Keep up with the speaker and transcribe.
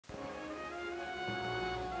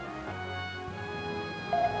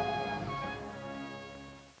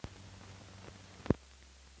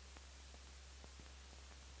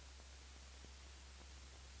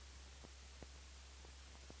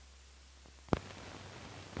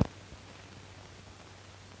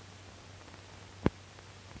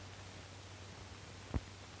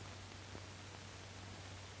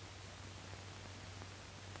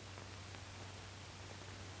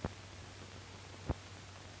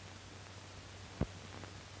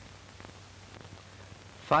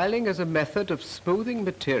Filing is a method of smoothing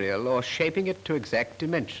material or shaping it to exact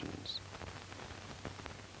dimensions.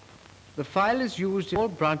 The file is used in all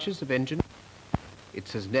branches of engineering.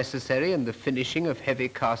 It's as necessary in the finishing of heavy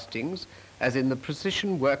castings as in the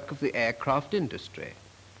precision work of the aircraft industry.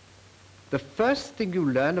 The first thing you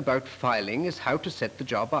learn about filing is how to set the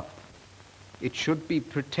job up. It should be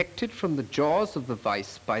protected from the jaws of the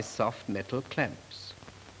vise by soft metal clamps.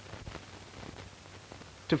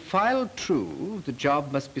 To file true, the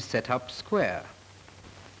job must be set up square.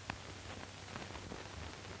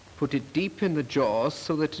 Put it deep in the jaws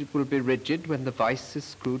so that it will be rigid when the vise is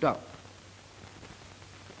screwed up.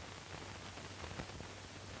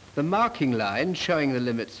 The marking line showing the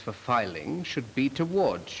limits for filing should be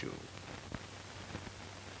towards you.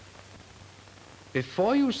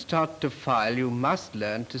 Before you start to file, you must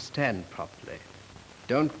learn to stand properly.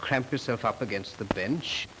 Don't cramp yourself up against the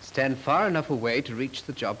bench. Stand far enough away to reach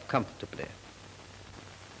the job comfortably.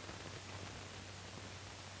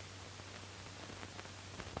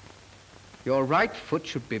 Your right foot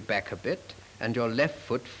should be back a bit and your left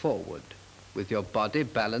foot forward, with your body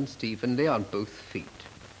balanced evenly on both feet.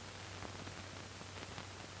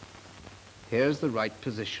 Here's the right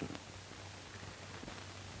position.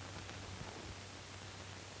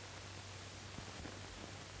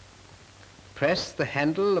 Press the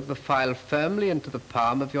handle of the file firmly into the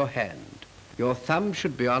palm of your hand. Your thumb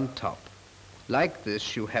should be on top. Like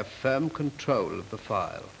this, you have firm control of the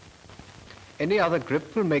file. Any other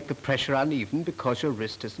grip will make the pressure uneven because your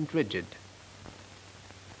wrist isn't rigid.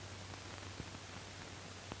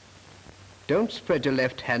 Don't spread your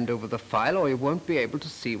left hand over the file or you won't be able to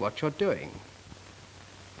see what you're doing.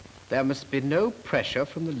 There must be no pressure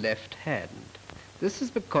from the left hand. This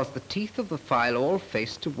is because the teeth of the file all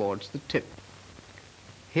face towards the tip.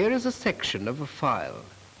 Here is a section of a file.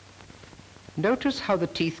 Notice how the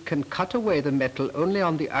teeth can cut away the metal only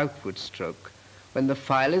on the outward stroke when the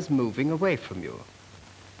file is moving away from you.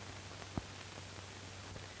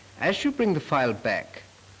 As you bring the file back,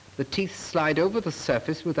 the teeth slide over the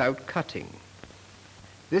surface without cutting.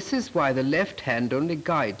 This is why the left hand only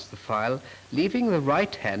guides the file, leaving the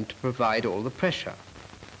right hand to provide all the pressure.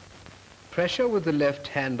 Pressure with the left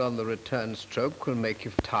hand on the return stroke will make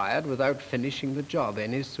you tired without finishing the job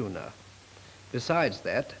any sooner. Besides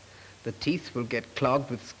that, the teeth will get clogged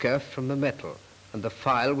with scurf from the metal, and the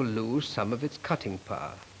file will lose some of its cutting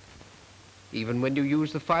power. Even when you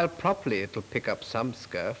use the file properly, it'll pick up some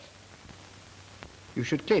scurf. You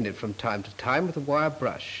should clean it from time to time with a wire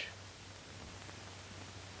brush.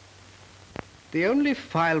 The only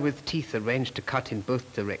file with teeth arranged to cut in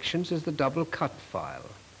both directions is the double cut file.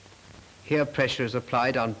 Here pressure is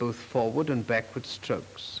applied on both forward and backward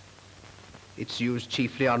strokes. It's used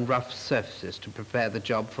chiefly on rough surfaces to prepare the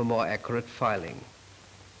job for more accurate filing.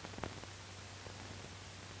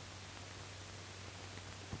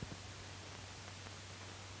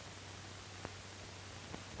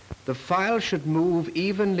 The file should move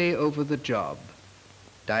evenly over the job,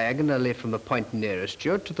 diagonally from the point nearest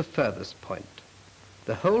you to the furthest point.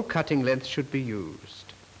 The whole cutting length should be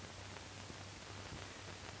used.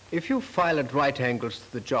 If you file at right angles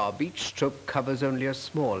to the job, each stroke covers only a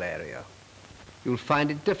small area. You'll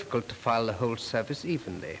find it difficult to file the whole surface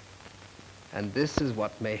evenly, and this is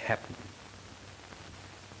what may happen.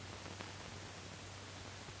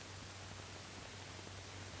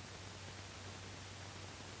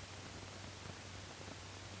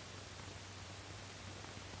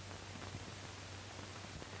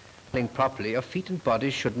 Filing properly, your feet and body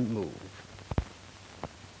shouldn't move.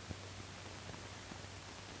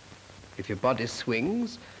 If your body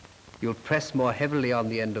swings, you'll press more heavily on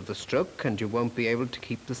the end of the stroke and you won't be able to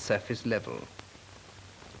keep the surface level.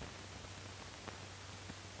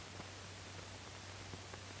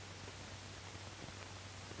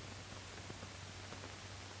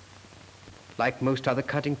 Like most other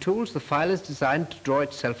cutting tools, the file is designed to draw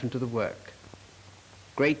itself into the work.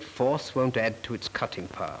 Great force won't add to its cutting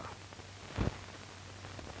power.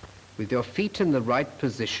 With your feet in the right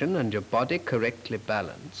position and your body correctly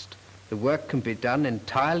balanced, the work can be done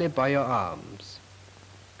entirely by your arms.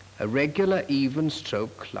 A regular, even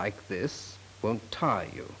stroke like this won't tire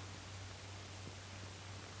you.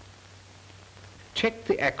 Check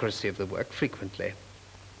the accuracy of the work frequently.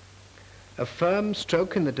 A firm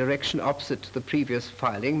stroke in the direction opposite to the previous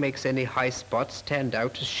filing makes any high spots stand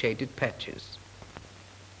out as shaded patches.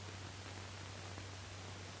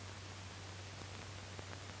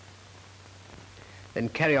 Then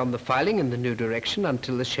carry on the filing in the new direction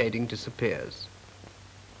until the shading disappears.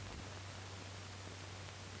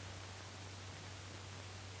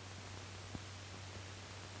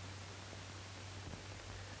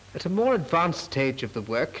 At a more advanced stage of the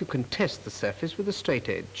work, you can test the surface with a straight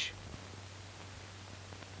edge.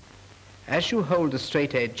 As you hold the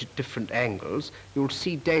straight edge at different angles, you'll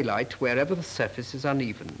see daylight wherever the surface is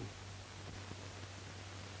uneven.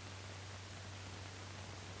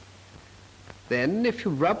 Then, if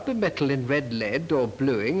you rub the metal in red lead or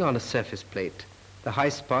bluing on a surface plate, the high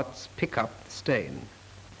spots pick up the stain.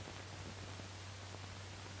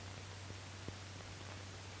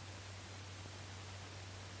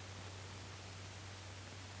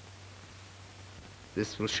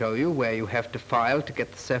 This will show you where you have to file to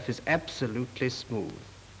get the surface absolutely smooth.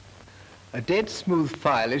 A dead smooth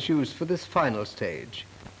file is used for this final stage.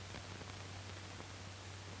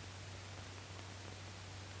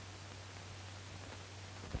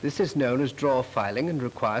 This is known as draw filing and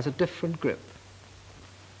requires a different grip.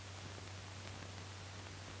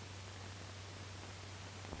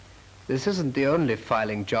 This isn't the only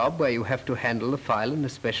filing job where you have to handle the file in a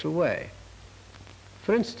special way.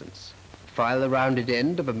 For instance, to file the rounded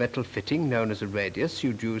end of a metal fitting known as a radius,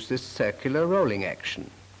 you'd use this circular rolling action.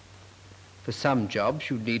 For some jobs,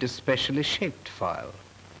 you'd need a specially shaped file.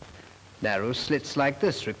 Narrow slits like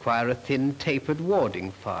this require a thin, tapered warding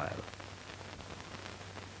file.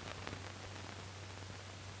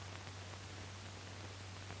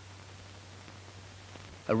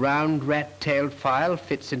 A round rat-tailed file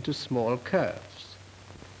fits into small curves.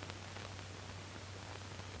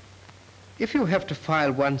 If you have to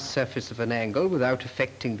file one surface of an angle without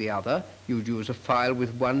affecting the other, you'd use a file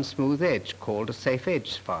with one smooth edge called a safe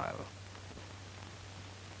edge file.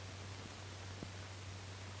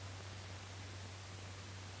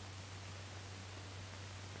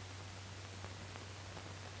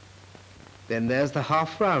 Then there's the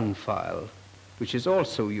half-round file, which is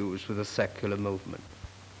also used with a circular movement.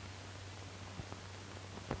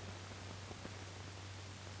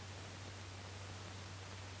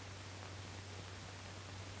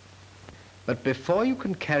 But before you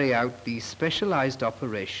can carry out these specialized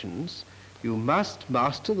operations, you must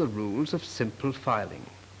master the rules of simple filing.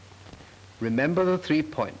 Remember the 3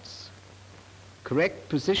 points: correct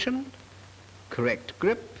position, correct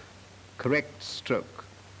grip, correct stroke.